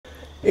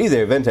Hey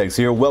there, Ventex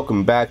here.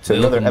 Welcome back to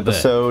another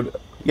episode.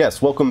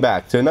 Yes, welcome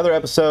back to another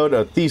episode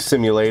of Thief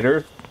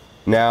Simulator.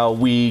 Now,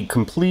 we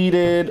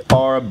completed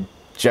our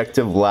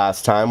objective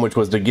last time, which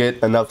was to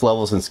get enough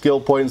levels and skill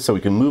points so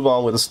we can move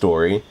on with the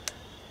story.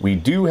 We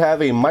do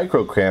have a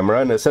micro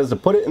camera, and it says to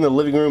put it in the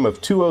living room of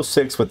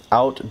 206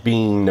 without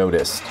being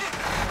noticed.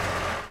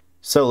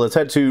 So let's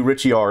head to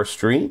Richie R.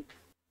 Street.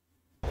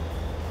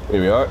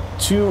 Here we are.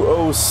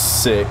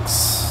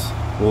 206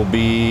 will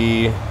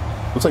be,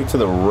 looks like to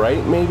the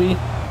right, maybe?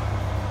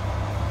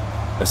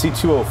 I see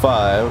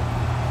 205.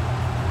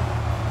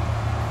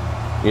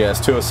 Yes,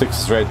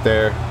 206 is right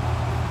there.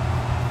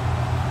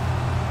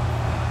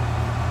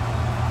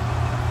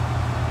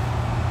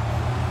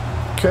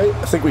 Okay,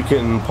 I think we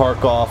can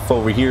park off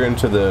over here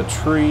into the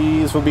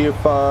trees will be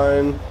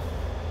fine.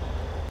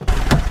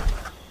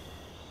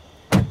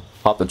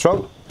 Pop the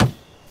trunk.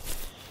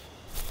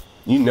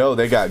 You know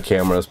they got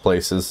cameras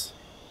places.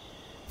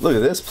 Look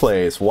at this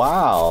place.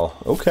 Wow.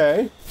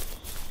 Okay.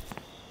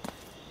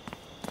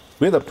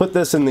 We have to put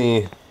this in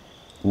the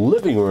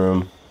living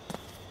room.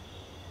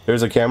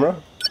 There's a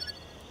camera.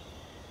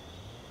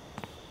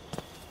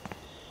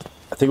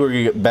 I think we're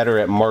gonna get better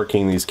at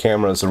marking these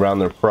cameras around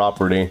their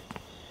property.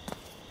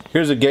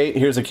 Here's a gate,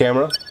 here's a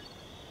camera.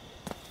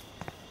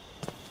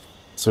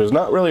 So there's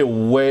not really a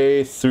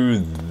way through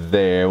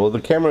there. Well,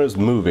 the camera is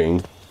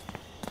moving.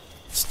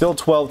 Still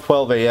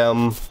 12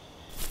 a.m.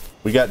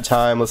 We got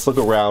time. Let's look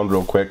around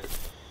real quick.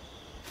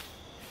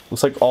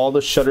 Looks like all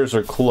the shutters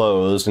are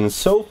closed, and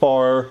so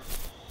far,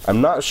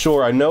 I'm not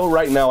sure. I know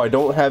right now I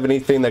don't have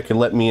anything that can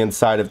let me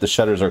inside if the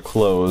shutters are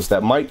closed.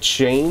 That might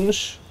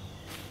change.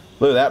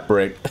 Look at that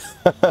brick.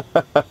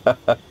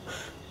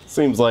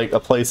 Seems like a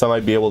place I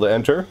might be able to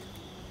enter.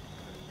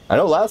 I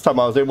know last time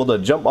I was able to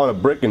jump on a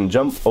brick and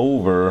jump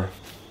over.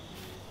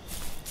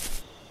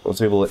 I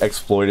was able to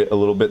exploit it a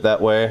little bit that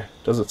way.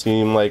 Doesn't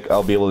seem like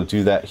I'll be able to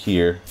do that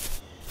here.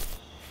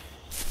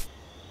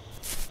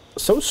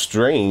 So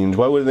strange.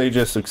 Why wouldn't they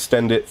just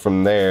extend it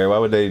from there? Why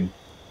would they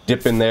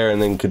dip in there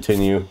and then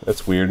continue?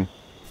 That's weird. And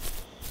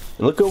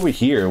look over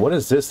here. What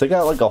is this? They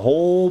got like a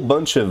whole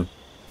bunch of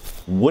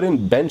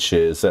wooden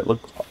benches that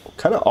look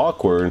kind of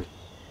awkward.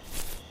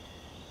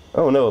 I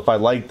don't know if I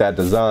like that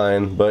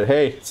design, but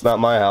hey, it's not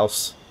my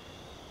house.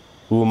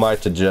 Who am I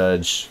to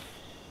judge?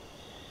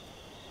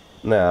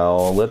 Now,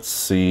 let's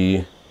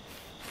see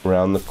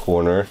around the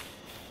corner.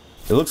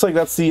 It looks like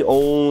that's the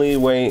only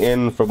way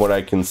in from what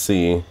I can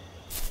see.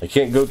 I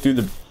can't go through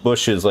the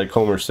bushes like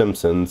Homer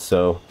Simpson,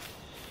 so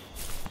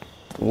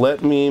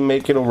let me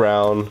make it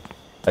around.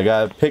 I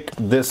gotta pick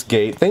this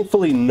gate.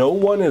 Thankfully, no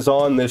one is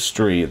on this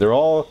street. They're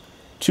all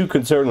too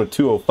concerned with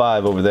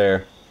 205 over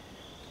there.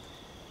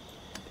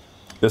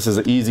 This is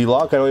an easy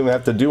lock. I don't even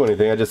have to do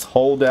anything. I just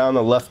hold down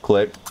the left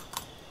click.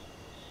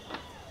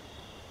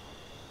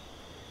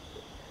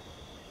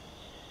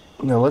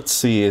 Now, let's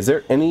see. Is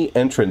there any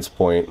entrance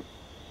point?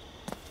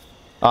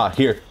 Ah,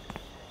 here.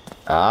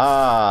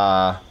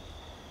 Ah.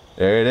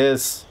 There it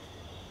is.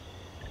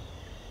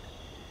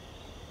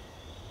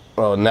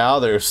 Oh, now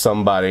there's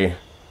somebody.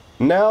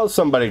 Now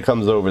somebody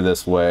comes over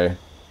this way.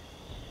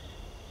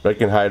 I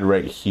can hide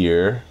right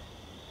here.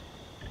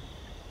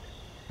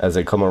 As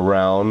they come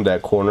around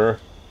that corner.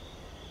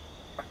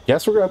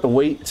 Guess we're gonna have to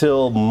wait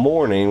till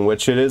morning,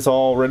 which it is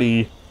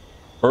already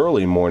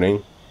early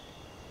morning.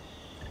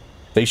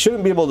 They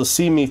shouldn't be able to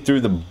see me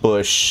through the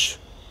bush.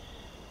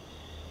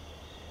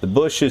 The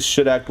bushes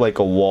should act like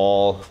a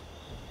wall.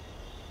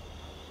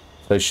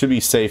 So I should be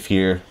safe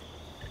here.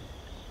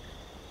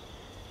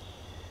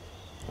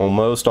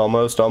 Almost,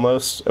 almost,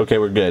 almost. Okay,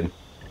 we're good.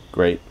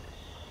 Great.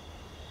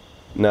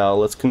 Now,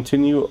 let's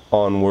continue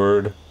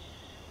onward.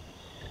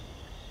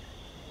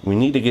 We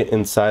need to get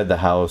inside the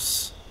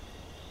house.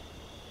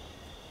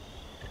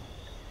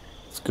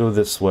 Let's go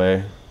this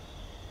way.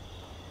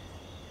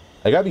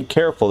 I gotta be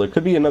careful. There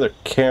could be another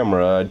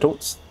camera. I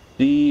don't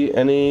see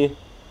any.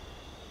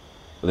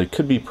 But they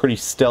could be pretty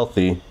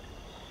stealthy.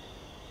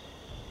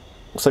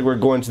 Looks like we're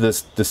going to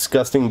this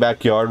disgusting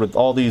backyard with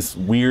all these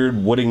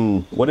weird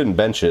wooden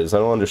benches. I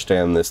don't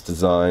understand this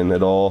design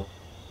at all.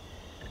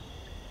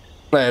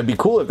 It'd be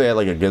cool if they had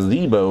like a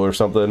gazebo or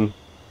something.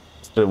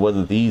 Instead of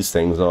what these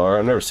things are.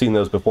 I've never seen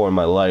those before in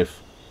my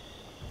life.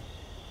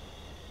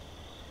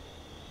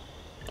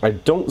 I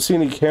don't see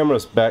any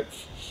cameras back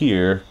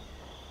here.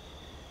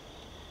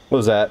 What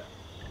was that?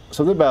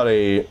 Something about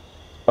a...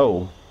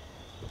 Oh.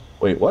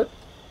 Wait, what?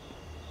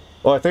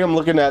 Oh, I think I'm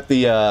looking at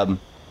the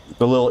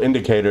little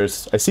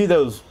indicators. I see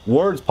those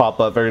words pop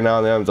up every now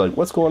and then. I was like,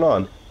 what's going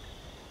on?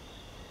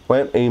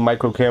 Plant a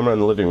micro camera in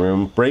the living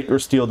room. Break or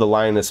steal the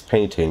lioness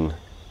painting.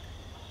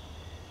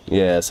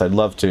 Yes, I'd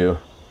love to.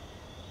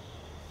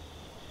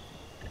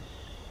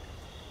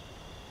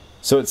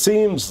 So it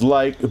seems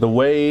like the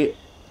way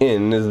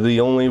in is the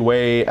only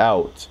way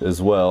out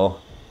as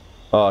well.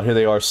 Oh, here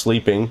they are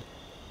sleeping.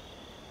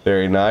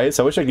 Very nice.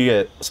 I wish I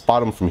could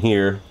spot them from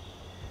here.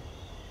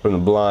 From the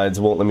blinds.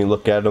 It won't let me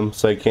look at them,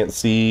 so I can't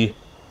see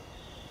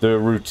the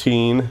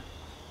routine.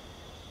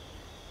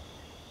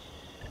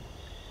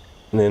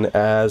 And then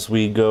as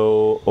we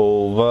go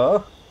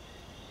over,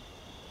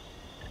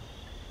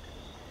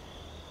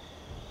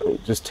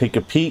 just take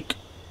a peek.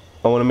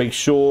 I want to make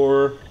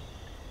sure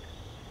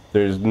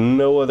there's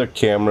no other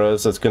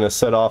cameras that's going to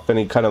set off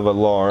any kind of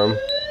alarm.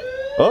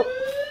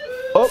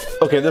 Oh,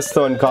 okay, this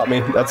one caught me.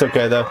 That's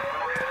okay though.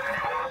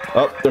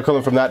 Oh, they're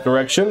coming from that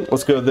direction.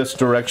 Let's go this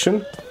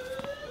direction.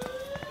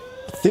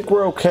 I think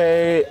we're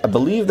okay. I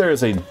believe there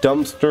is a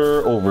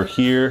dumpster over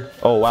here.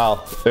 Oh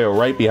wow, they're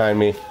right behind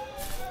me.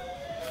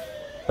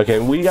 Okay,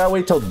 we gotta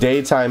wait till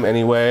daytime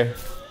anyway,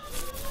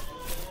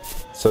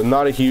 so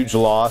not a huge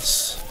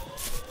loss.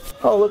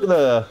 Oh, look at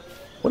the...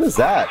 what is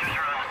that?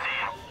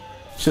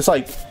 It's just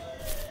like...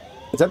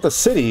 is that the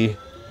city?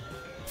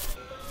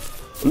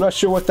 I'm not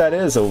sure what that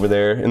is over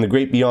there in the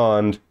great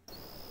beyond.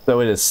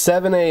 So it is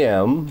 7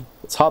 a.m.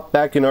 Let's hop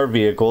back in our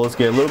vehicle. Let's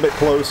get a little bit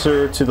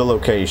closer to the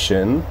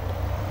location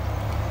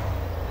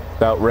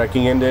without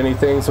wrecking into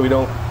anything, so we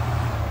don't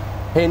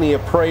pay any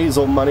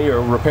appraisal money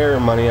or repair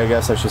money, I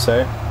guess I should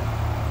say.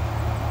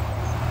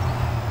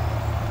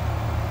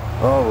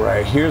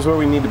 Alright, here's where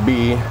we need to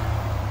be.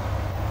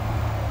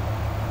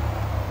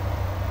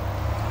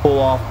 Pull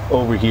off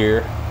over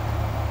here.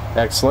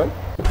 Excellent.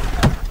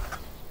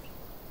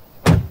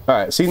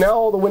 Alright, see, now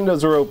all the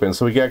windows are open,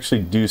 so we can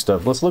actually do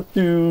stuff. Let's look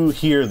through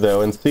here, though,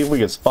 and see if we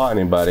can spot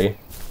anybody.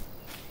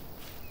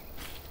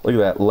 Look at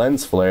that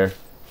lens flare.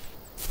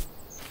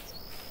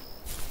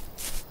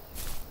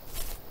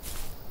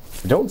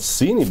 I don't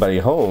see anybody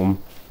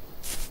home.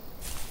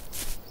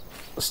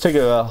 Let's take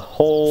a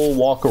whole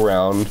walk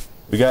around.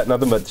 We got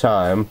nothing but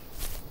time.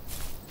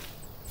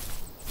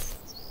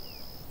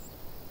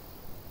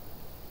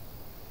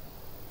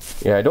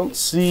 Yeah, I don't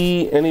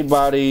see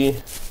anybody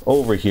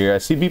over here. I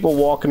see people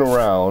walking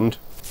around.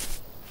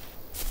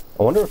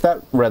 I wonder if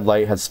that red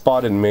light has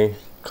spotted me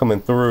coming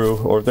through,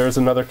 or if there's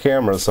another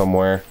camera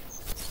somewhere.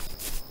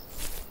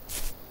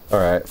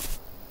 Alright.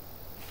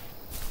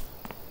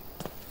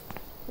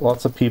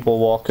 Lots of people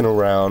walking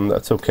around.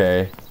 That's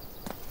okay.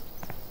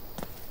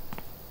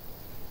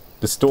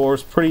 The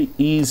store's pretty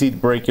easy to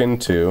break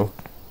into.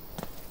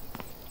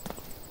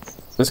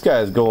 This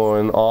guy's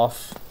going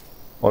off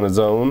on his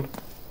own.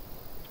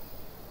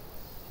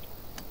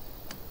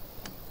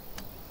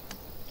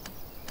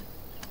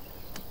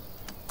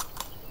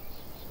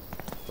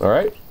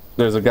 Alright,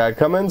 there's a guy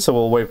coming, so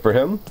we'll wait for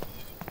him.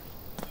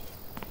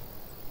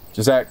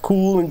 Just act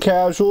cool and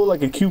casual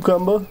like a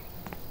cucumber.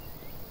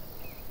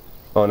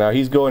 Oh, now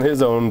he's going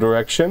his own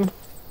direction.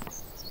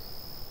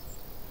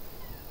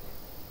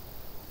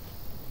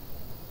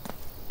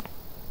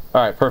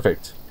 Alright,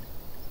 perfect.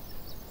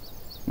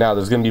 Now,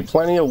 there's going to be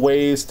plenty of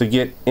ways to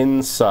get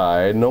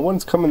inside. No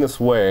one's coming this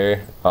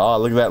way. Oh,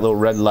 look at that little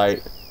red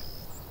light.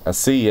 I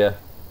see ya.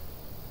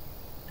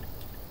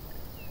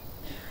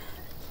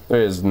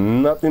 There is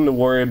nothing to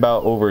worry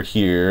about over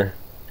here.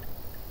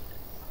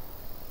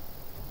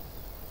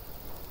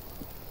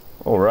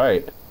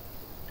 Alright.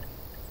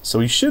 So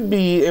we should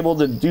be able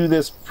to do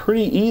this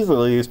pretty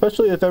easily,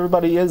 especially if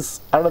everybody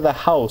is out of the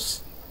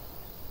house.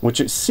 Which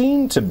it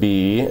seemed to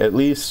be, at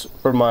least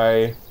for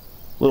my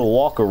little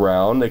walk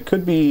around. It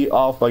could be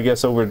off, I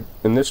guess, over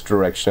in this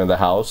direction of the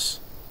house.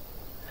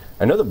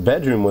 I know the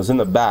bedroom was in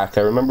the back.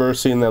 I remember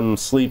seeing them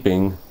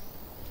sleeping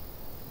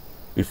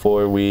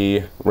before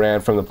we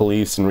ran from the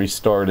police and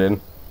restarted.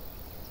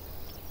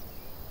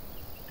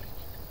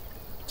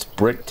 This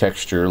brick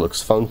texture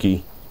looks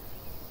funky.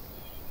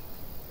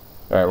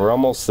 Alright, we're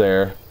almost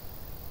there.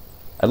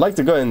 I'd like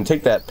to go ahead and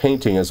take that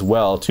painting as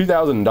well.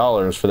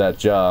 $2,000 for that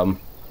job.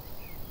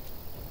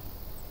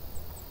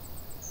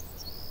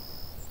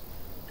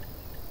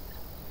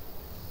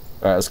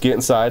 Alright, let's get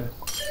inside.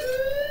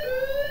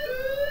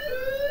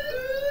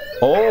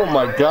 Oh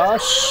my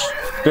gosh!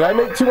 Did I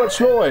make too much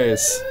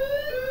noise?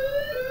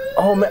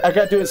 Oh man, I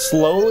gotta do it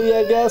slowly,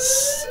 I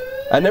guess?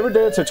 I never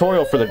did a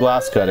tutorial for the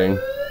glass cutting.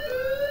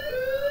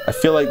 I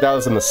feel like that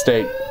was a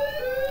mistake.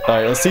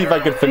 Alright, let's see if I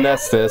can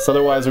finesse this,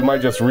 otherwise we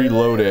might just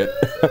reload it.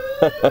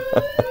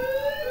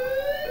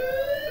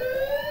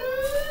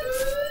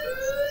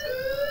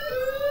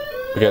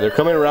 Okay, they're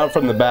coming around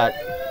from the back.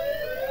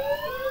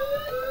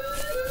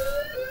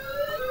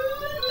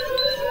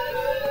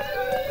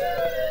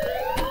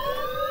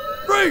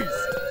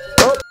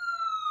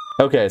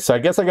 Okay, so I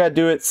guess I gotta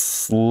do it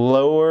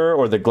slower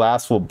or the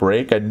glass will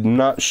break. I'm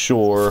not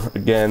sure.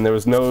 Again, there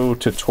was no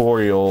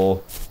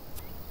tutorial.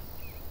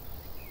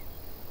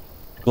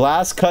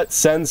 Glass cut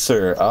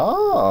sensor.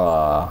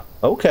 Ah,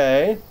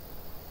 okay.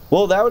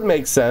 Well, that would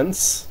make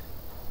sense.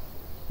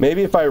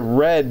 Maybe if I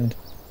read,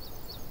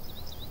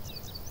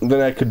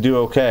 then I could do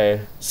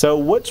okay. So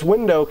which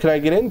window can I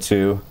get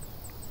into?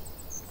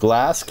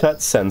 Glass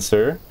cut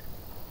sensor.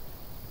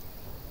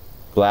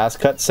 Glass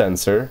cut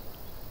sensor.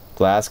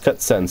 Glass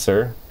cut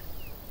sensor.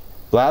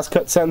 Glass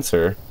cut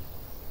sensor.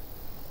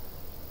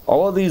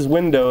 All of these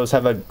windows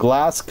have a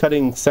glass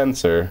cutting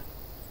sensor.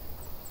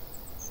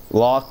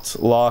 Locked,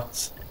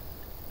 locked,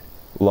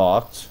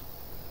 locked.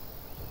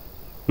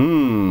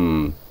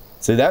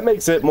 See, that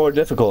makes it more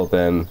difficult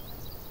then.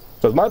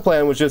 Because my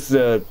plan was just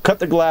to cut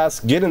the glass,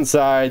 get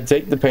inside,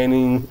 take the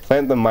painting,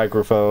 plant the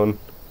microphone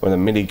or the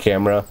mini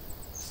camera,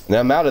 and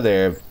I'm out of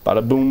there.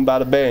 Bada boom,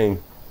 bada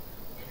bang.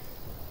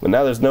 But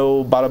now there's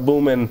no bada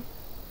booming,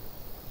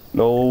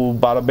 no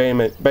bada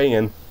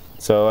banging.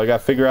 So I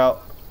gotta figure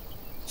out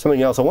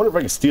something else. I wonder if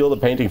I can steal the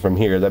painting from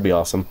here. That'd be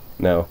awesome.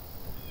 No.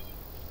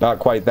 Not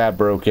quite that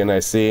broken, I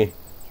see.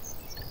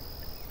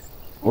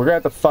 We're gonna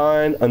have to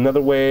find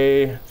another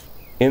way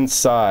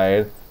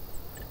inside.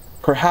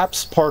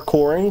 Perhaps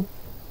parkouring?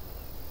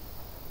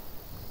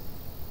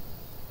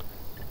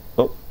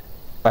 Oh,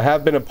 I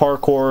have been a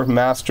parkour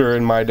master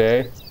in my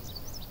day.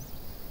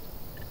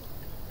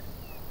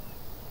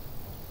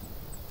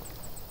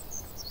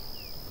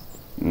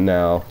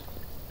 No.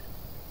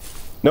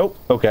 Nope,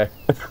 okay.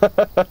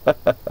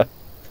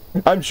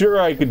 I'm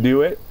sure I could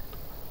do it.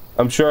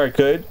 I'm sure I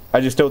could.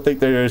 I just don't think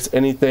there's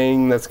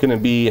anything that's going to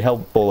be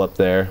helpful up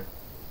there.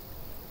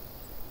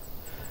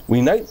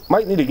 We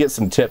might need to get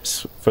some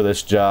tips for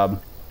this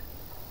job.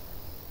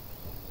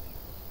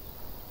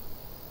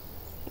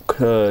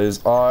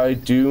 Because I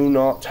do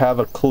not have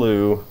a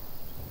clue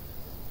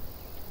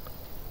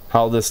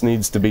how this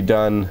needs to be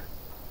done.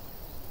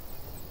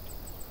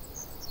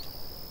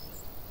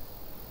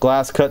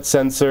 Glass cut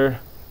sensor.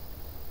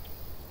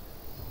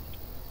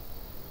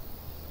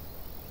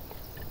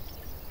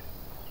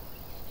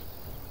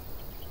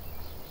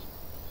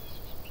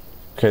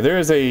 Okay, there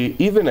is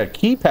even a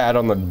keypad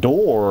on the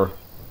door.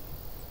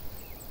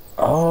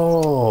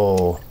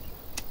 Oh.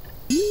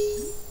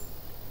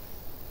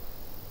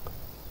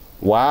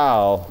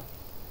 Wow.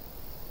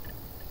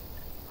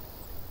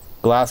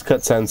 Glass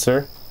cut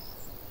sensor.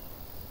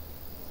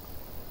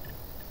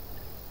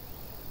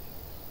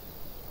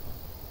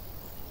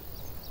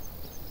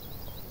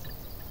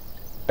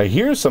 I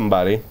hear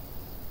somebody.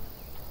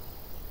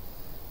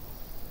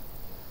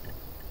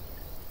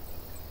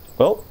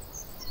 Well,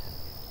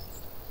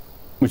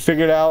 we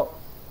figured out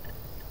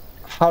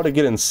how to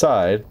get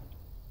inside.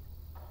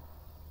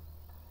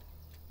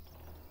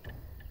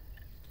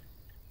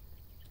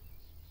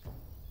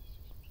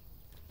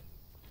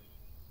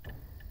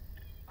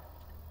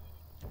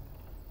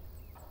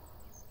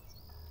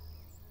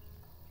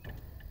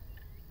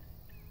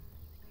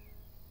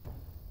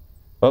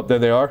 Oh, there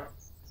they are.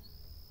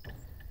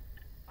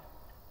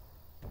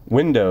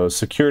 Windows,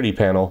 security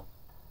panel.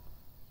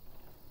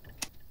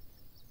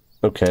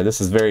 Okay,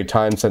 this is very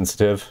time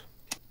sensitive.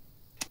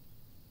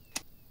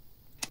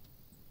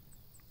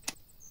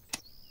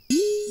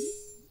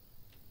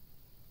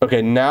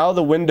 Okay, now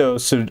the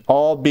windows should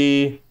all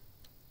be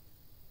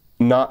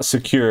not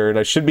secured.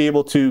 I should be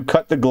able to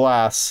cut the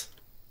glass.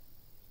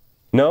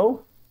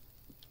 No?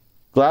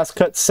 Glass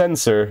cut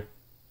sensor.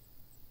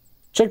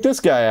 Check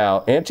this guy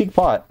out. Antique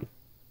pot.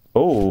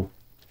 Oh.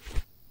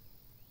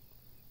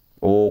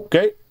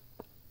 Okay.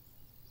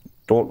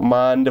 Don't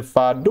mind if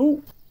I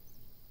do.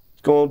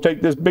 It's gonna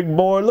take this big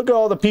boy. Look at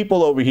all the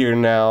people over here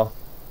now.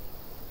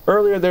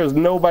 Earlier there was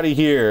nobody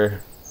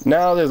here.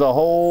 Now there's a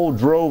whole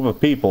drove of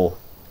people.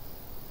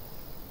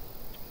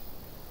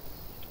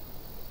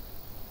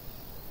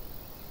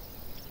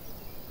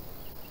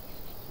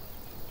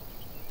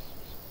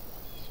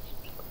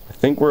 I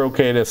think we're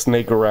okay to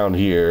snake around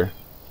here.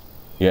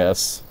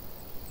 Yes.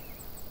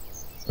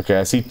 Okay,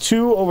 I see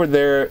two over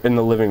there in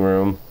the living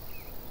room,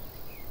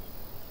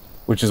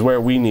 which is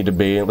where we need to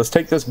be. Let's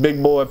take this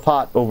big boy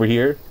pot over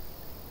here.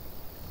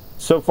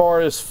 So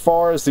far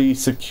as the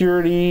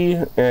security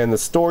and the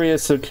story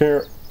is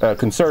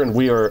concerned,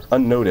 we are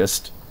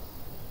unnoticed.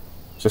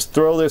 Just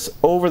throw this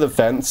over the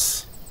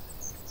fence.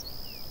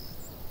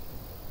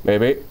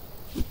 Maybe.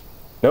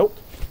 Nope.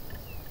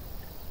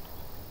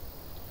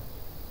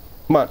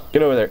 Come on,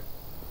 get over there.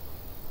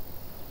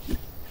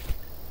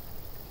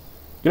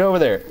 Get over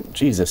there.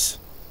 Jesus.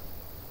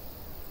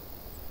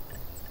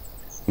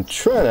 I'm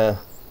trying to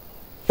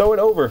throw it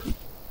over.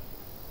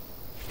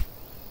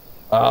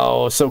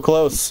 Oh, so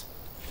close.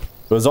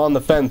 It was on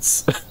the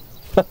fence.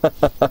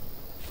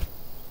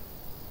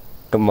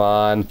 Come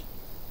on.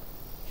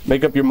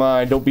 Make up your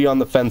mind. Don't be on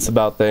the fence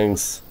about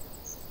things.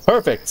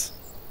 Perfect.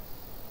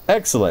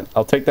 Excellent.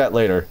 I'll take that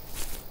later.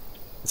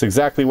 It's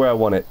exactly where I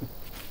want it.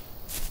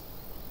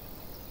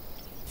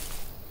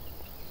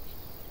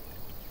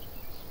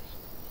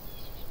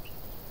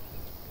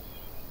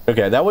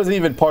 Okay, that wasn't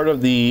even part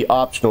of the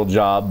optional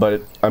job,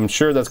 but I'm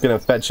sure that's going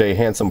to fetch a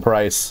handsome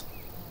price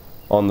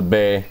on the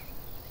bay.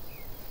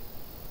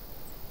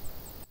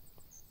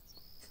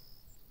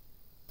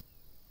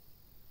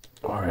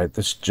 Alright,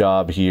 this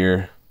job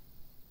here.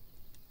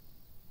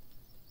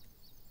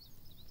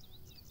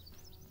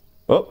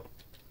 Oh.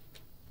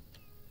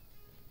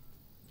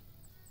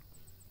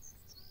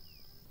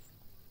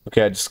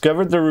 Okay, I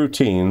discovered the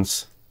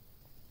routines.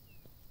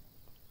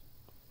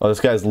 Oh, this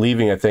guy's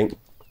leaving, I think.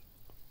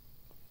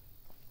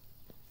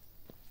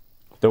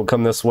 Don't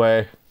come this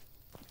way.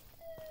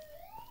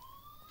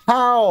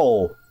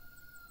 How?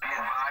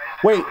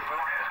 Wait,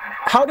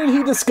 how did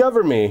he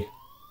discover me?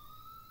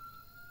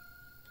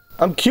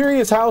 I'm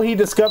curious how he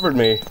discovered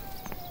me.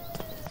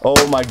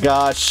 Oh my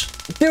gosh.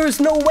 There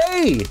is no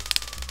way!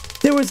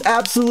 There was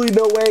absolutely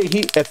no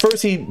way. At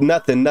first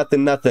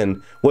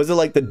nothing. Was it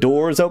like the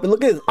doors open?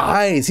 Look at his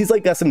eyes. He's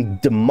like got some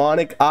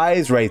demonic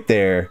eyes right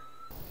there.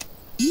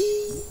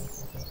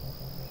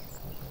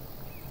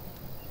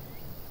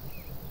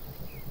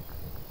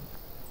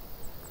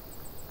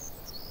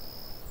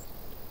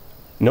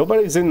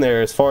 Nobody's in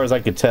there as far as I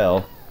could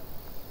tell.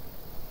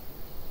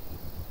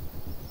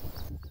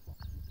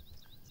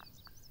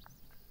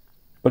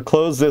 But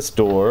close this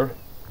door.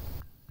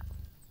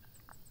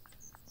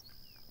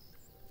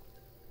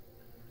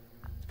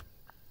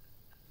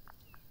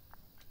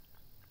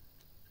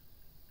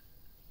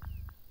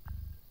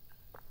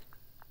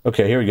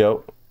 Okay, here we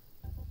go.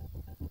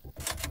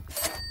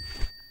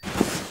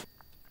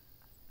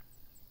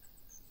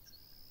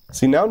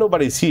 See, now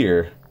nobody's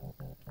here.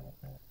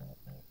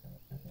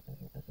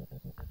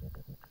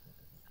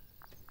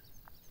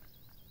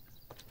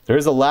 There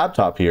is a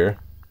laptop here.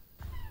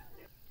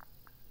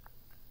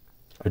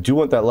 I do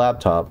want that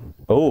laptop.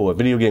 Oh, a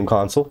video game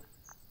console.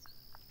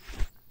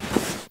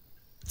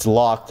 It's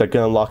locked. I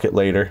can unlock it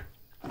later.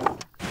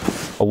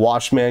 A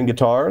Washman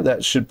guitar.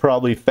 That should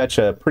probably fetch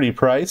a pretty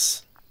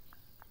price.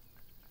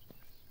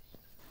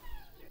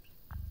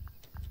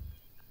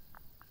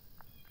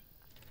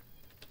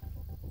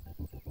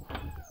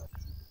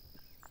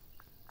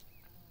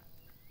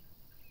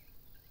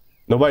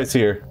 Nobody's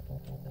here.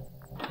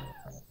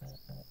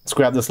 Let's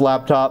grab this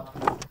laptop.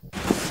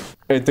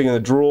 Anything in the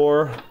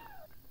drawer?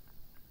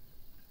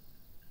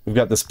 We've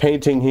got this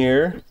painting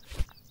here.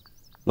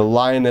 The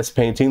lioness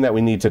painting that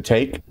we need to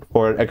take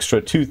for an extra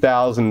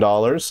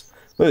 $2,000.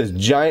 Look at this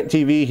giant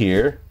TV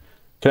here.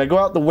 Can I go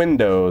out the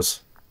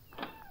windows?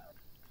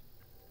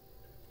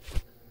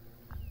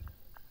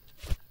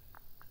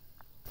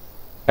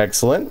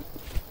 Excellent.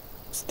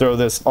 Let's throw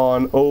this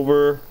on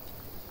over.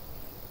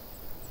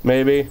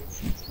 Maybe.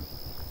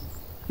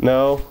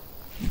 No.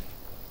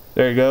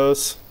 There he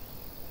goes.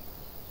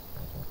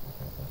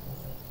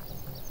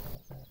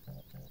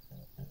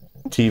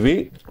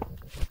 TV.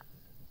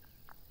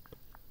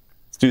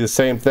 Let's do the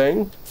same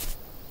thing.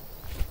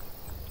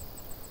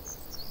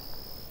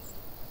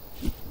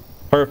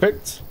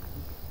 Perfect.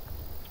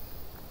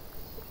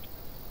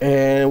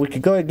 And we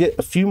could go ahead and get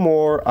a few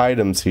more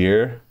items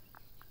here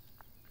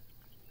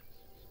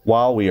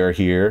while we are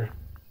here.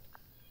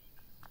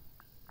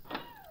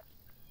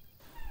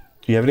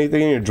 Do you have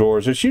anything in your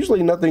drawers? There's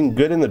usually nothing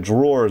good in the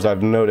drawers,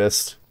 I've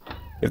noticed.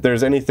 If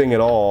there's anything at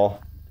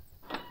all.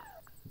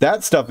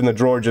 That stuff in the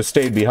drawer just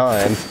stayed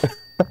behind.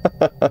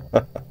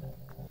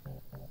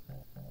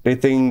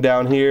 Anything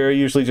down here?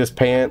 Usually just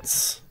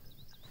pants.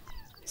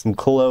 Some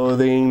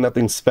clothing,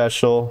 nothing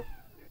special.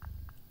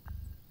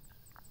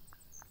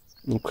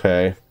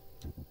 Okay.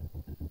 A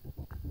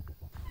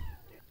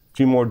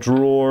few more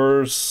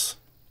drawers.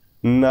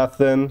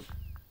 Nothing.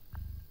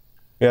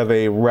 We have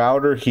a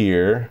router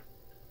here.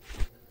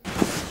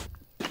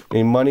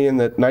 Any money in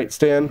the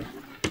nightstand?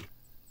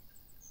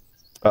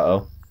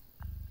 Uh-oh.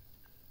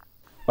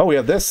 Oh, we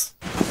have this.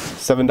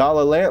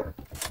 $7 lamp.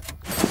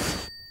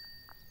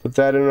 Put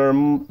that in our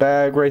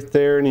bag right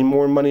there. Any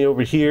more money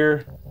over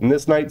here? In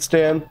this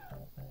nightstand?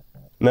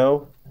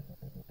 No?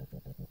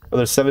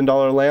 Another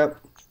 $7 lamp?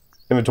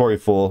 Inventory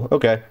full.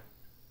 Okay.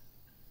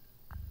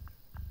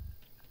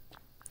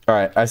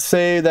 Alright, I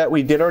say that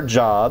we did our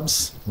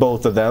jobs.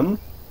 Both of them.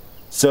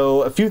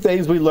 So, a few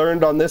things we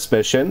learned on this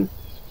mission.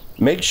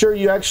 Make sure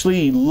you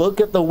actually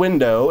look at the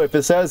window. If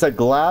it says a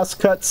glass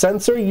cut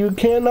sensor, you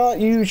cannot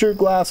use your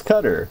glass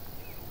cutter.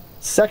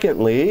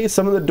 Secondly,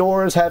 some of the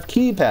doors have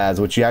keypads,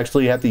 which you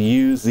actually have to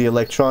use the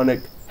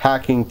electronic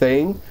hacking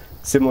thing,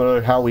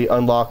 similar to how we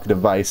unlock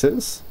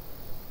devices.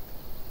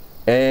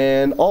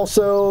 And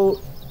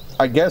also,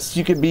 I guess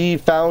you could be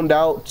found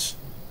out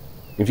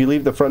if you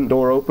leave the front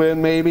door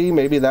open, maybe.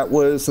 Maybe that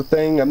was the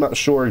thing. I'm not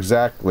sure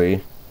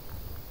exactly.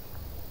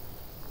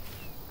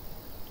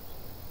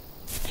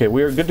 Okay,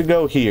 we're good to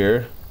go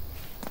here.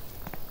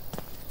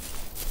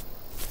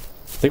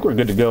 I think we're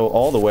good to go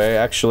all the way,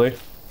 actually.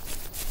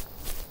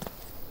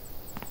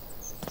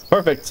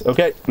 Perfect.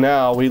 Okay,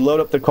 now we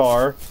load up the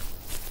car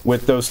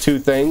with those two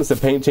things, the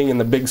painting and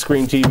the big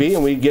screen TV,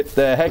 and we get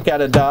the heck out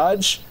of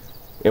Dodge.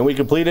 And we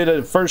completed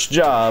a first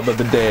job of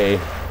the day.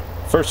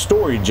 First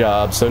story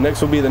job, so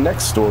next will be the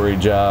next story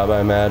job,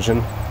 I imagine.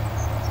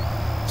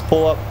 Let's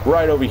pull up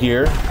right over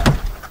here.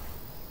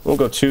 Won't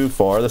go too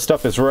far. The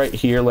stuff is right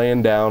here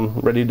laying down,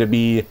 ready to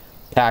be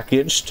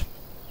packaged.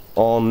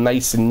 All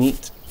nice and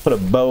neat. Put a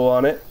bow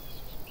on it.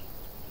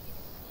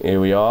 Here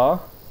we are.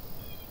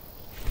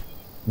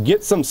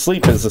 Get some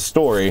sleep is the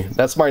story.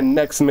 That's my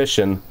next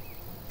mission.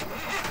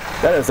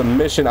 That is a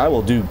mission I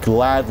will do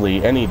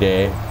gladly any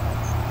day.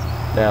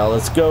 Now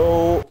let's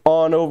go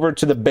on over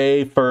to the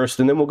bay first,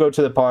 and then we'll go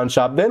to the pawn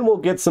shop. Then we'll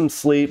get some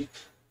sleep,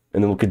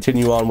 and then we'll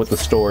continue on with the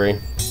story.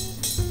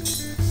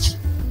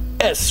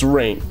 S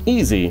rank,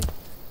 easy.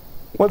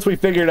 Once we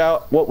figured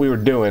out what we were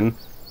doing.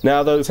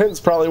 Now those hints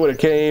probably would have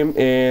came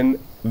in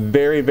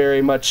very,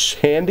 very much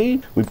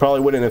handy. We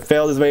probably wouldn't have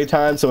failed as many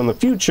times, so in the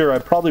future I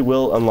probably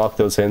will unlock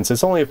those hints.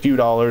 It's only a few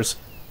dollars,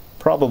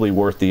 probably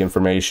worth the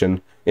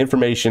information.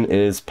 Information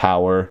is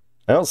power.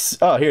 I don't.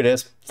 Oh, here it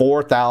is.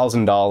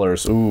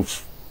 $4,000.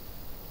 Oof.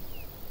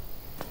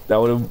 That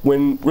would have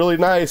been really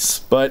nice,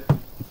 but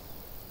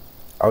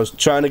I was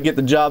trying to get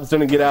the jobs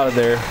done and get out of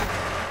there.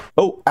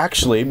 Oh,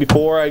 actually,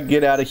 before I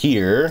get out of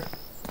here,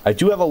 I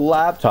do have a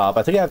laptop.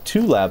 I think I have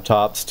 2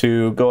 laptops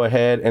to go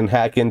ahead and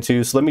hack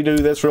into. So let me do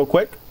this real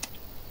quick.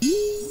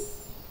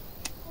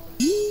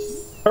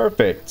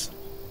 Perfect.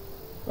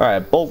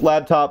 Alright, both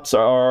laptops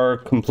are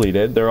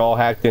completed. They're all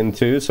hacked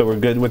into, so we're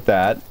good with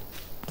that.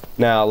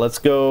 Now, let's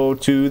go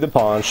to the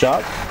pawn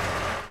shop.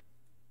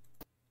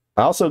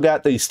 I also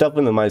got the stuff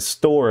into my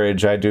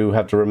storage, I do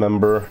have to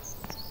remember.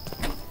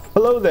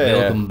 Hello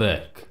there. Welcome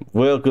back.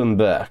 Welcome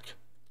back.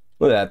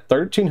 Look at that,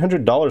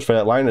 $1,300 for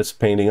that Linus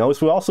painting. Oh,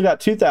 we also got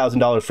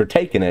 $2,000 for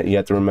taking it, you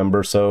have to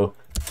remember, so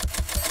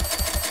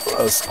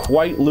it's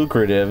quite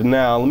lucrative.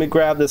 Now, let me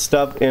grab this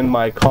stuff in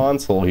my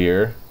console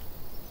here.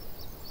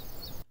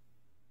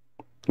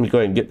 Let me go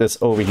ahead and get this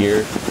over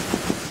here.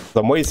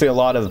 So I'm wasting a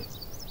lot of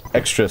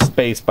extra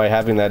space by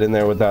having that in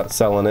there without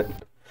selling it.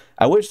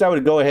 I wish I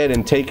would go ahead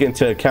and take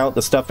into account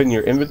the stuff in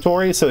your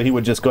inventory, so he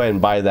would just go ahead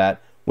and buy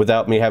that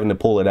without me having to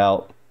pull it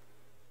out.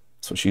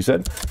 That's what she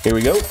said. Here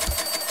we go.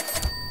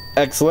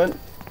 Excellent.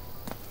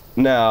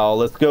 Now,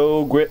 let's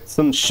go get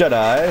some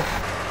shut-eye.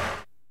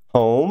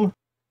 Home.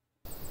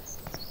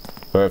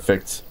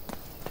 Perfect.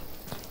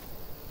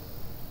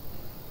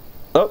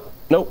 Oh,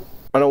 nope.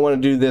 I don't want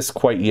to do this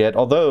quite yet,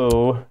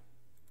 although...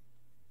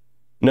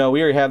 No,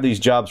 we already have these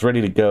jobs ready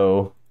to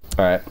go.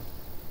 Alright.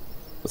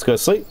 Let's go to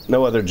sleep.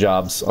 No other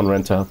jobs on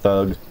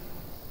Rent-A-Thug.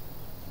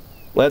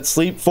 Let's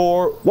sleep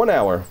for 1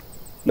 hour.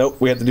 Nope,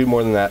 we have to do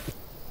more than that.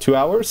 2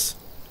 hours?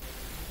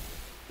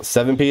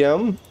 7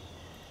 p.m.?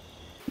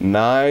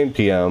 9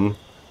 p.m.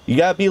 You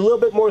gotta be a little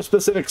bit more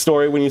specific,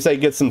 Story, when you say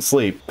get some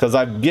sleep. Because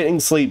I'm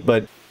getting sleep,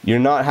 but you're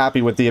not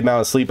happy with the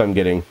amount of sleep I'm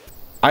getting.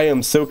 I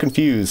am so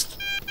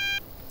confused.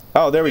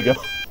 Oh, there we go.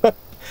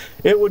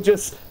 It would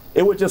just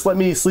let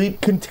me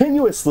sleep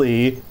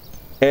continuously,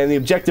 and the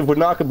objective would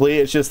not complete.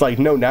 It's just like,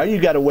 no, now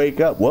you gotta wake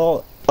up.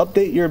 Well,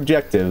 update your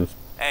objective.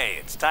 Hey,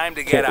 it's time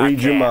to get Can't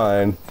read your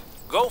mind.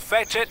 Go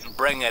fetch it and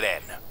bring it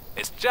in.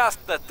 It's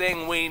just the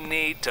thing we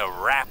need to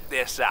wrap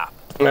this up.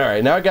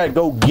 Alright, now I gotta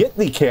go get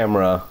the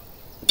camera.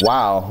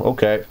 Wow,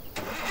 okay.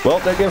 Well,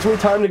 that gives me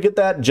time to get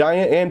that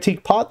giant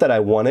antique pot that I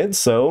wanted,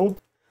 so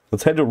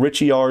let's head to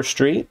Richie R.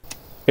 Street.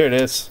 Here it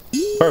is.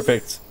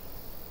 Perfect.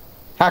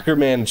 Hacker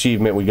Man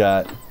achievement we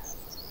got.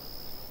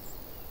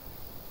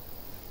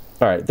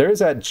 Alright, there's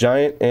that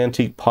giant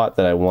antique pot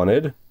that I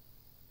wanted.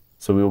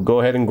 So we will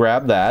go ahead and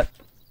grab that.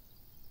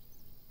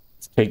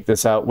 Let's take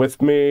this out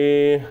with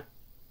me.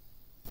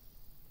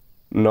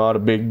 Not a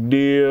big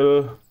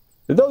deal.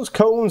 Did those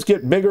cones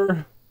get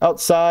bigger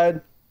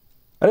outside?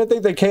 I didn't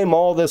think they came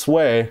all this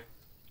way.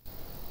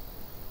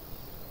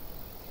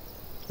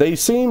 They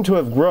seem to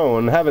have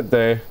grown, haven't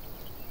they?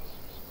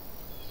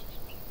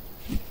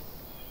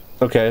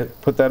 Okay,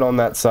 put that on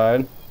that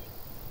side.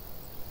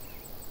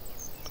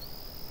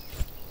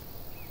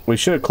 We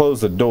should have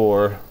closed the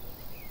door,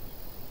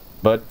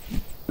 but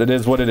it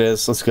is what it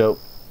is. Let's go.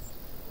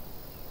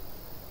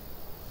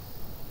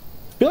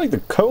 I feel like the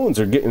cones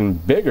are getting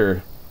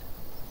bigger.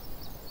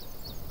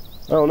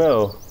 I don't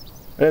know.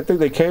 I didn't think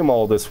they came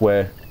all this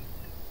way.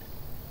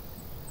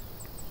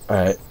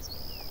 Alright.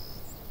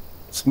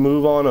 Let's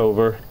move on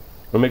over.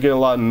 We're making a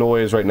lot of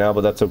noise right now,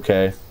 but that's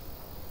okay.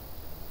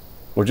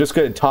 We're just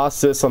going to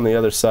toss this on the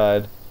other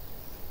side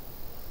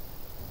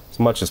as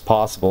much as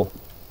possible.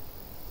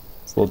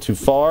 It's a little too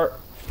far.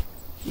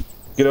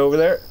 Get over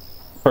there.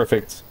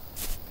 Perfect.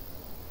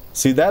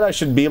 See, that I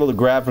should be able to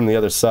grab from the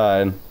other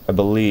side, I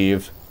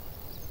believe.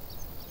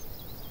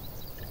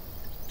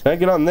 Can I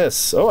get on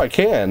this? Oh, I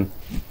can.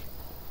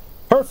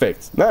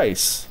 Perfect.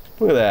 Nice.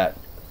 Look at that.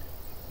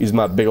 Use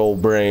my big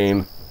old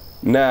brain.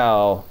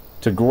 Now,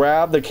 to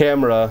grab the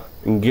camera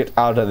and get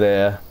out of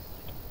there.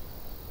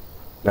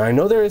 Now, I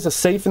know there is a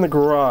safe in the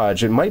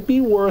garage. It might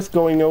be worth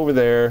going over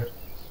there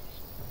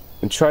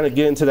and trying to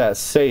get into that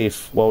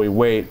safe while we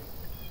wait.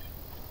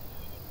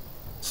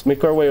 Let's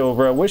make our way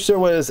over. I wish there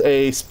was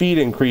a speed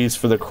increase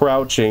for the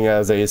crouching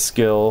as a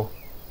skill.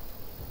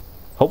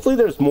 Hopefully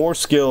there's more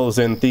skills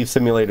in Thief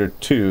Simulator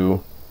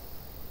 2,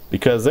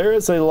 because there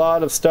is a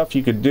lot of stuff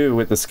you could do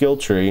with the skill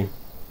tree.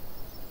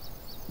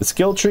 The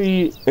skill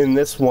tree in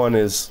this one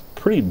is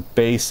pretty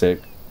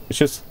basic. It's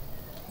just...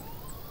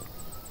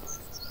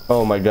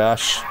 Oh my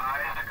gosh.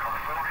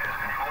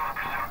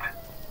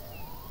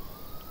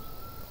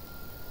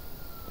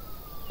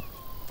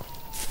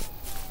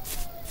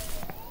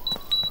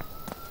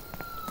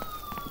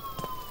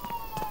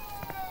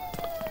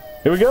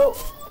 Here we go.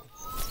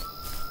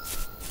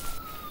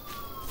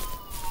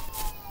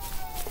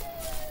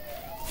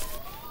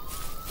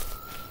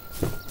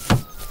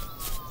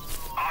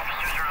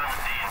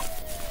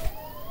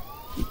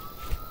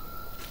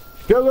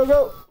 Go, go,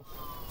 go!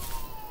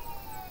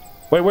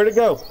 Wait, where'd it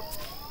go?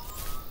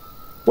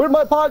 Where'd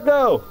my pot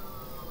go?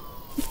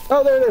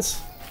 Oh, there it is.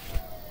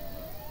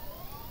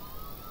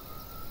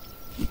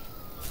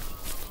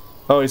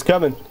 Oh, he's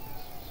coming.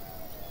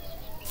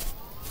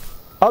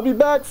 I'll be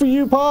back for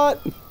you, Pot.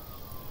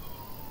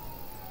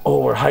 Oh,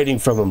 we're hiding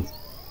from him.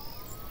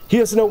 He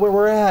doesn't know where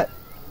we're at.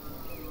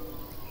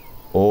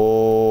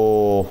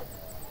 Oh.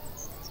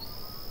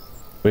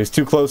 But he's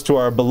too close to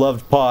our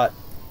beloved Pot.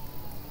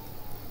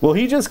 Will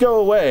he just go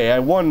away? I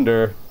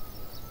wonder.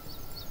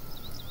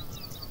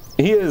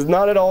 He is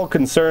not at all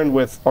concerned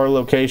with our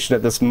location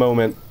at this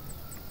moment.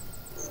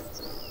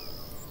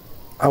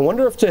 I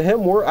wonder if to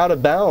him we're out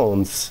of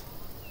bounds.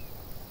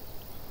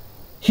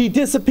 He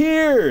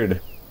disappeared!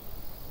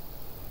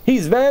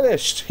 He's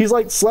vanished! He's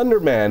like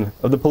Slender Man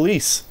of the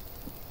police.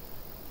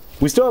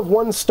 We still have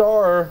 1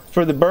 star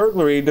for the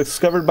burglary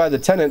discovered by the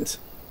tenant,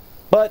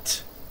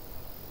 but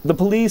the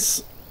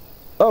police...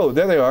 Oh,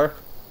 there they are.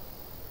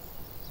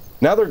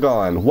 Now they're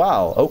gone.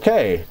 Wow,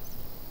 okay.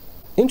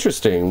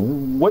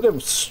 Interesting. What a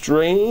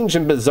strange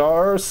and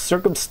bizarre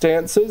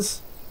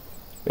circumstances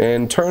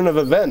and turn of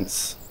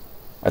events.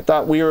 I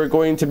thought we were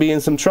going to be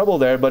in some trouble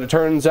there, but it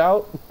turns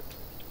out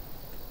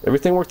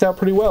everything worked out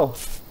pretty well.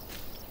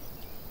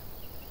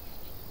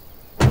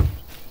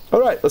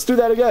 Alright, let's do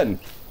that again,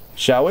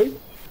 shall we?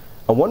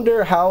 I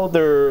wonder how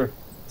they're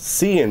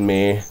seeing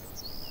me.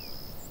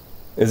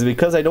 Is it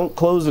because I don't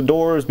close the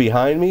doors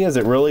behind me? Is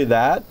it really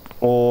that?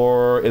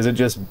 Or is it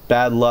just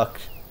bad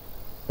luck?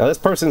 Now this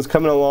person's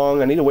coming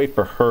along. I need to wait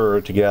for her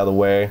to get out of the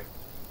way.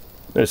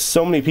 There's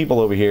so many people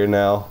over here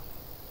now.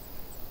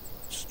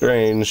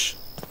 Strange.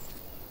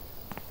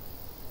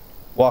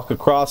 Walk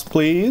across,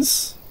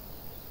 please.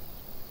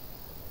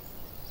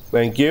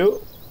 Thank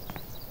you.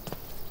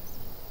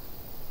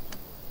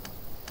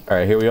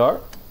 Alright, here we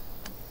are.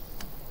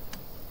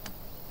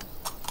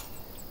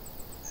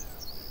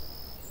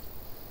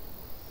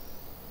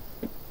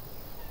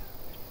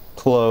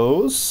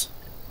 Close.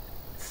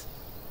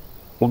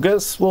 Well,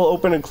 guess we'll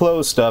open and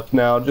close stuff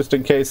now, just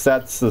in case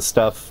that's the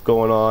stuff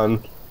going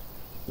on.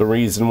 The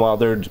reason why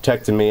they're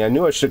detecting me. I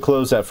knew I should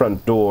close that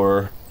front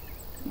door,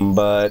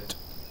 but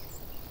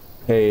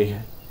hey,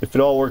 if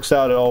it all works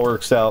out, it all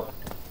works out.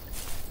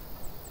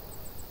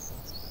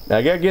 Now,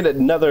 I gotta get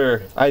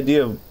another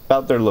idea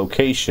about their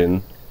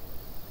location.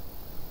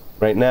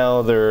 Right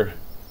now, their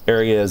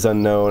area is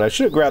unknown. I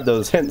should have grabbed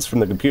those hints from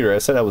the computer. I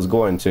said I was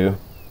going to.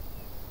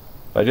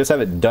 But I just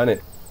haven't done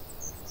it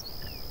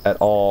at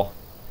all.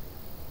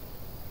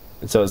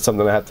 And so it's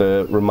something I have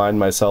to remind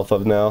myself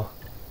of now.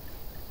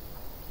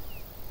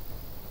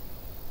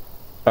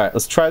 Alright,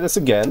 let's try this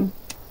again.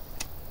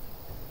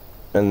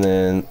 And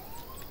then...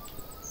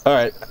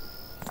 Alright.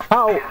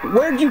 How?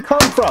 Where did you come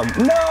from?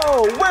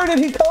 No! Where did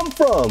he come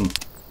from?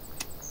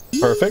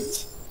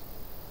 Perfect.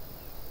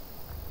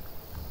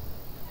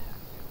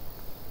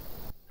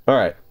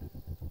 Alright.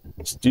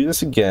 Let's do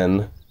this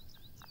again.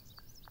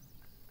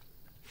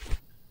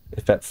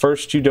 If at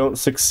first you don't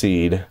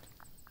succeed...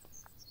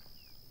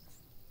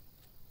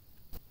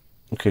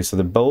 Okay, so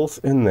they're both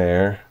in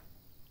there,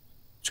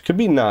 which could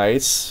be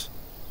nice.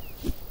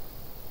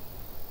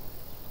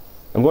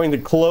 I'm going to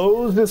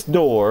close this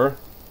door.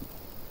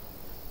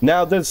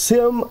 Now, does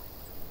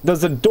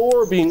the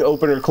door being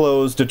open or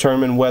closed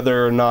determine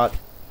whether or not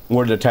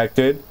we're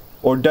detected?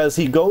 Or does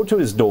he go to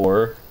his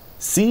door,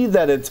 see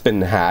that it's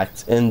been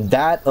hacked, and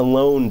that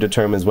alone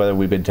determines whether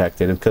we've been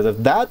detected? Because if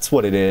that's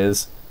what it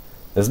is,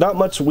 there's not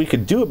much we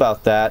could do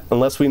about that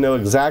unless we know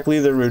exactly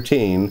the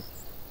routine.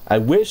 I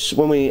wish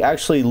when we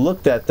actually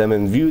looked at them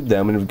and viewed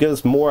them, and it gives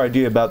us more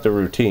idea about the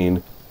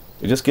routine,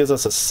 it just gives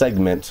us a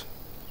segment.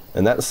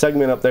 And that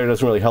segment up there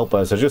doesn't really help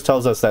us. It just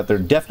tells us that they're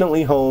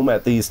definitely home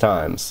at these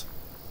times.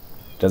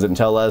 Doesn't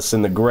tell us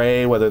in the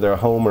gray whether they're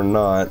home or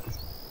not.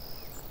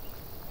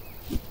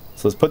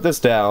 So let's put this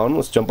down.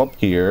 Let's jump up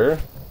here.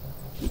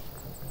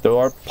 Throw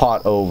our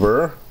pot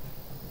over.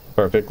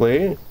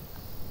 Perfectly.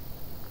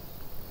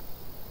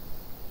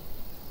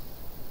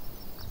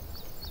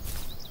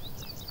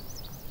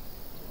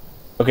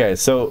 Okay,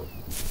 so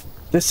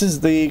this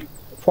is the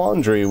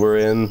quandary we're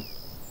in.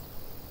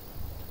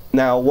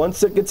 Now,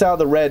 once it gets out of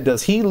the red,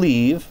 does he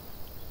leave?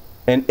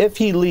 And if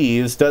he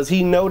leaves, does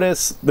he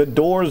notice the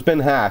door's been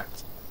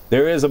hacked?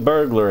 There is a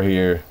burglar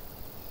here.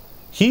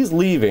 He's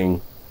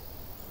leaving.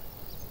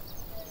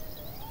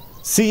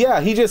 See,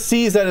 yeah, he just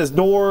sees that his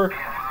door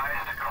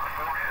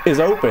is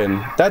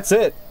open. That's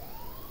it.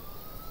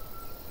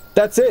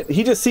 That's it.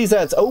 He just sees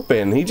that it's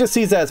open. He just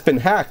sees that it's been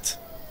hacked.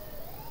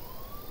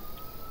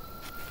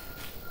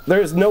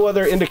 There's no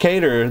other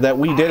indicator that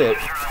we did it.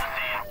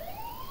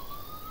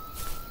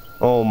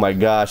 Oh my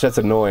gosh, that's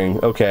annoying.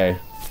 Okay.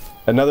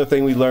 Another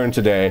thing we learned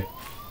today.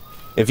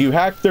 If you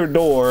hack their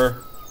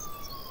door,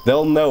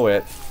 they'll know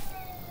it.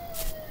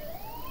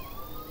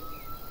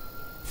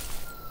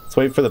 Let's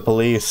wait for the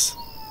police.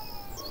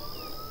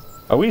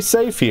 Are we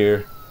safe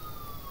here?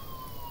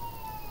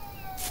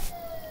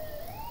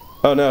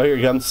 Oh no, here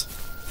he comes.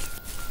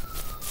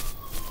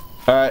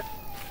 Alright.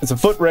 It's a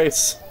foot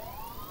race.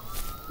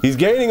 He's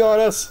gaining on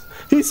us.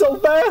 He's so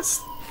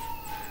fast.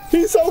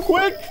 He's so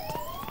quick.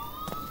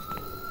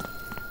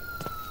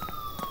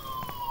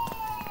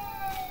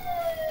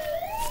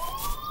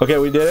 Okay,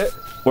 we did it.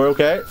 We're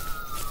okay.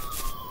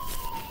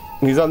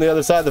 He's on the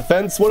other side of the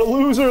fence. What a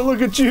loser.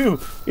 Look at you,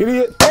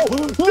 idiot.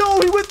 Oh,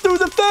 no, he went through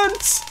the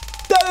fence.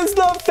 That is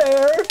not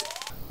fair.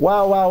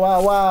 Wow, wow,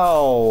 wow,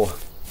 wow.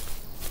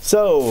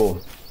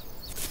 So,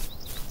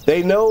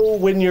 they know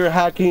when you're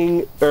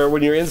hacking, or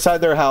when you're inside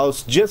their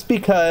house, just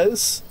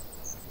because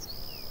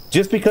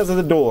of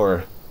the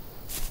door.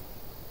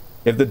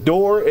 If the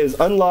door is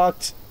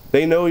unlocked,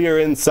 they know you're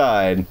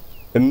inside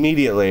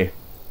immediately.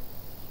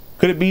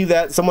 Could it be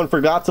that someone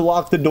forgot to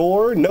lock the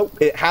door? Nope,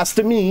 it has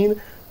to mean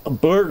a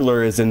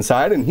burglar is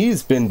inside and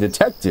he's been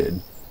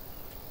detected.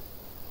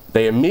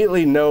 They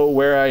immediately know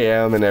where I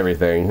am and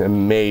everything.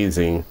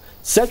 Amazing.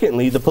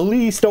 Secondly, the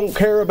police don't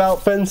care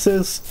about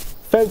fences.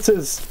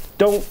 Fences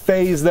don't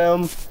faze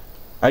them.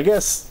 I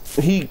guess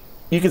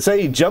you could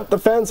say he jumped the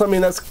fence. I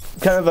mean, that's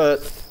kind of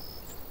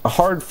a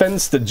hard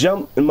fence to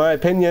jump, in my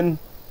opinion,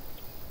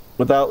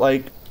 without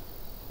like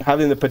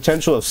having the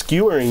potential of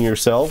skewering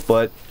yourself,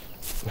 but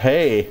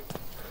hey,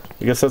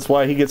 I guess that's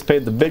why he gets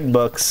paid the big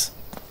bucks.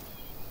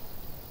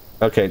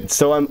 Okay,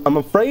 so I'm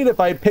afraid if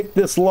I pick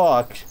this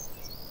lock,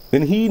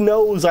 then he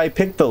knows I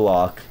picked the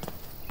lock.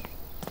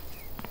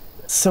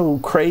 That's so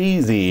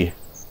crazy.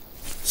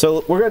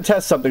 So we're gonna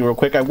test something real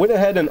quick. I went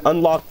ahead and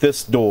unlocked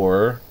this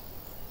door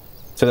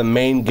to the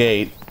main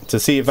gate to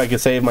see if I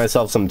could save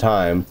myself some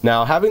time.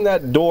 Now, having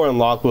that door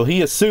unlocked, will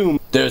he assume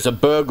there's a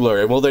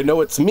burglar? And will they know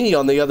it's me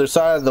on the other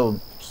side of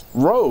the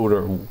road?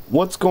 Or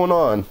what's going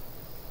on?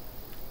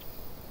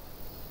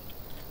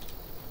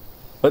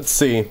 Let's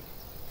see.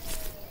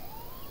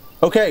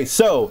 Okay,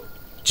 so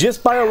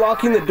just by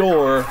unlocking the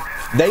door,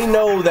 they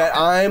know that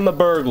I'm a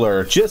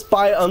burglar. Just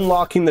by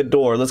unlocking the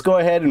door. Let's go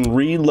ahead and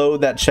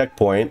reload that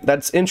checkpoint.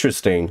 That's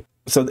interesting.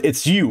 So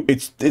it's you.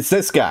 It's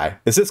this guy.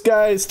 It's this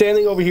guy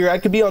standing over here. I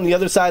could be on the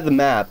other side of the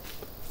map.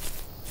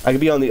 I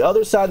could be on the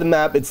other side of the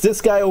map. It's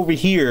this guy over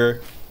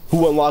here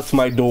who unlocks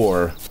my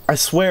door. I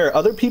swear,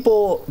 other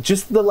people,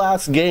 just the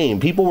last game,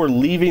 people were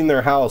leaving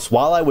their house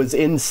while I was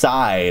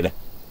inside.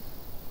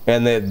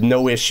 And they had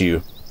no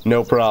issue.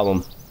 No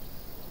problem.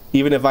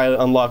 Even if I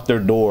unlocked their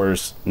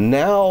doors.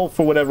 Now,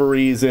 for whatever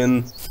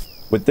reason,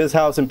 with this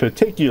house in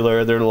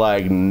particular, they're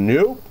like,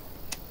 nope.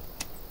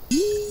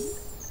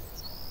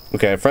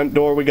 Okay, front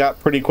door we got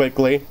pretty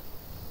quickly.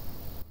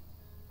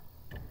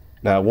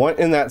 Now, I want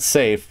in that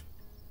safe,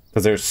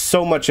 because there's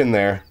so much in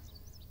there.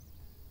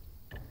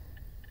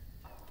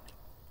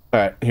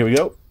 Alright, here we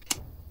go.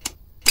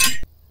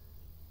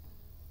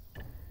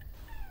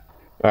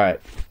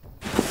 Alright.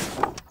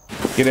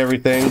 Get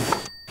everything.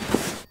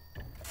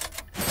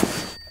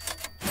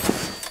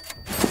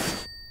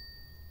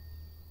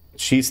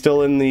 She's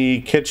still in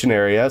the kitchen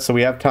area, so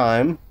we have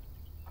time.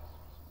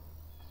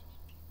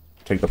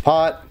 Take the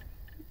pot.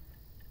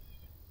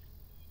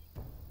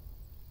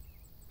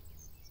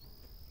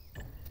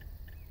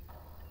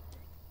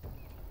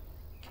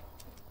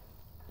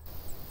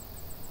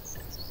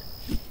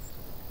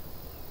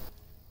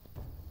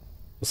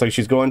 Looks like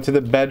she's going to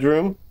the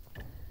bedroom.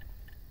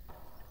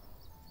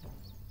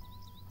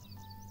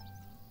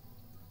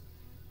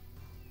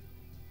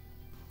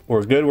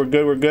 We're good, we're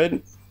good, we're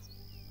good.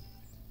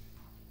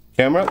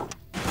 Camera.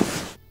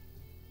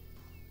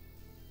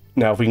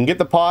 Now, if we can get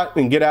the pot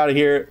and get out of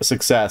here,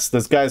 success.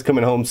 This guy's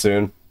coming home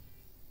soon.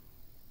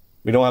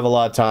 We don't have a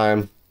lot of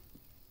time.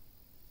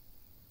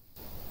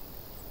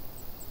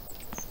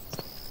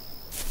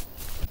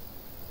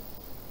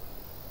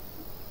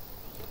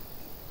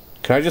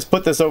 Can I just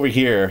put this over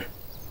here?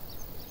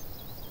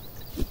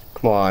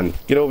 Come on,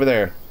 get over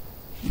there.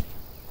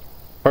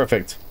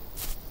 Perfect.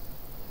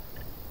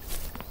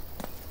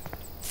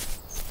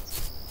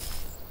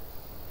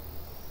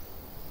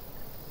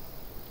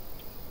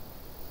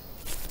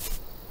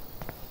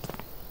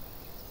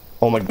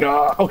 Oh my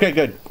god. Okay,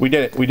 good. We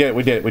did it. We did it.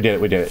 We did it. We did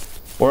it. We did it.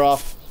 We're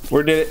off.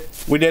 We did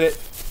it. We did it.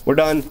 We're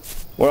done.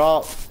 We're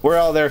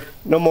all there.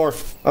 No more.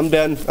 I'm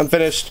done. I'm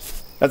finished.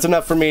 That's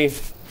enough for me.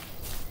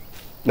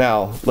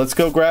 Now, let's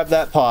go grab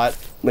that pot.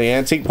 The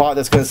antique pot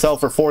that's going to sell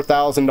for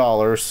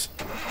 $4,000.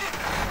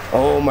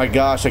 Oh my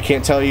gosh, I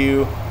can't tell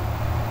you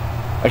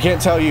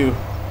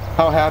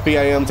how happy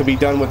I am to be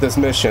done with this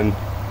mission.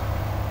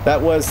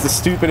 That was the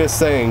stupidest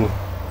thing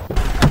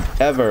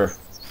ever.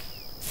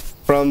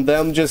 From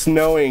them just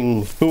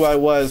knowing who I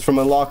was from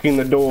unlocking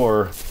the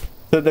door,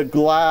 to the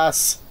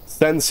glass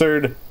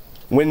censored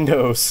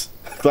windows,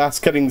 glass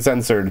cutting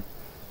censored,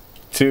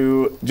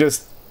 to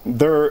just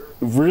their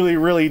really,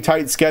 really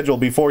tight schedule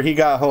before he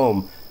got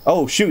home.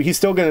 Oh shoot, he's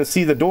still gonna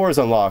see the doors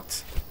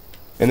unlocked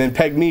and then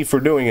peg me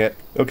for doing it.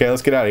 Okay,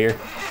 let's get out of here.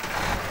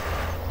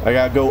 I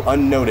gotta go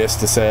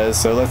unnoticed, it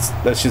says, so let's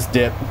just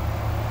dip.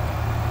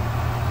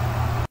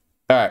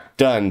 Alright,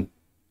 done.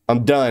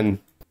 I'm done.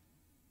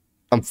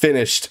 I'm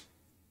finished.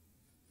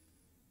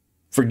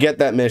 Forget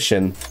that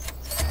mission.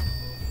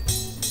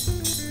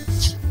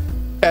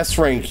 S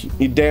rank,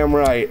 you damn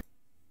right.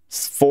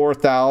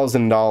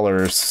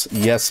 $4,000.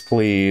 Yes,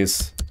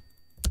 please.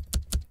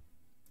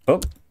 Oh.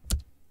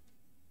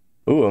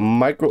 Ooh, a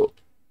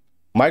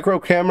micro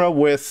camera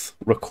with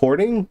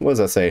recording? What does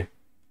that say?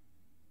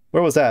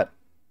 Where was that?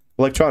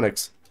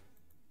 Electronics.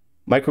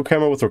 Micro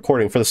camera with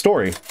recording for the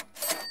story.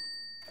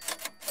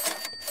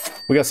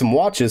 We got some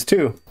watches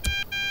too.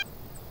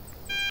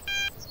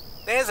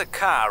 There's a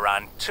car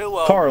on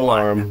 201. Car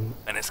alarm.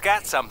 And it's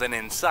got something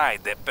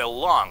inside that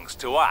belongs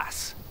to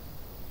us.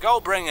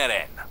 Go bring it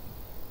in.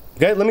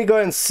 Okay, let me go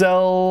ahead and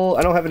sell.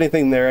 I don't have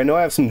anything there. I know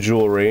I have some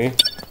jewelry.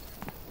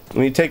 Let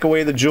me take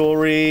away the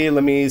jewelry.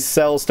 Let me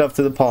sell stuff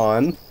to the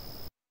pawn.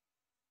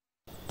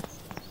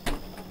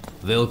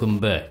 Welcome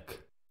back.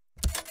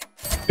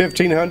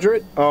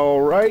 1500.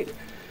 All right.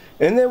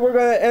 And then we're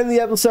going to end the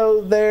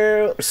episode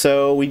there.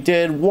 So we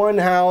did one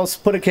house,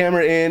 put a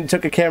camera in,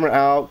 took a camera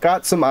out,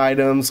 got some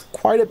items,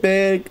 quite a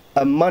bit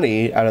of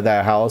money out of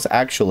that house,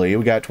 actually.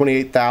 We got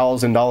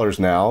 $28,000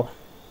 now.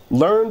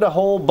 Learned a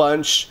whole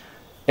bunch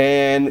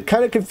and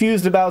kind of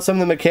confused about some of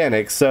the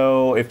mechanics.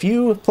 So if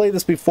you played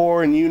this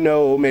before and you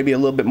know maybe a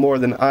little bit more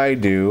than I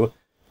do,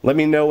 let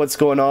me know what's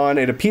going on.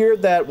 It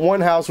appeared that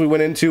one house we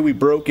went into, we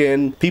broke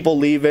in, people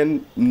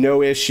leaving,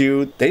 no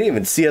issue. They didn't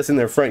even see us in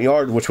their front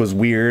yard, which was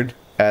weird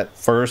at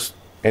first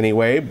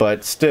anyway,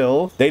 but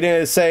still. They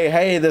didn't say,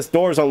 hey, this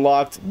door's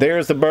unlocked,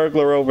 there's the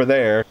burglar over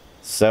there.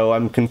 So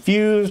I'm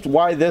confused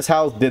why this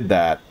house did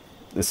that.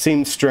 It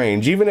seems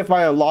strange. Even if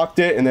I unlocked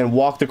it and then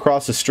walked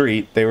across the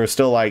street, they were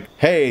still like,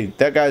 hey,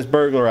 that guy's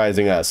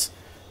burglarizing us.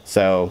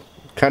 So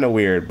kind of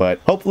weird, but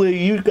hopefully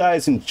you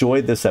guys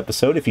enjoyed this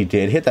episode. If you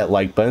did, hit that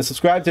like button,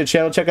 subscribe to the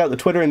channel, check out the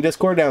Twitter and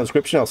Discord down in the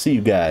description. I'll see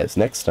you guys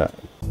next time.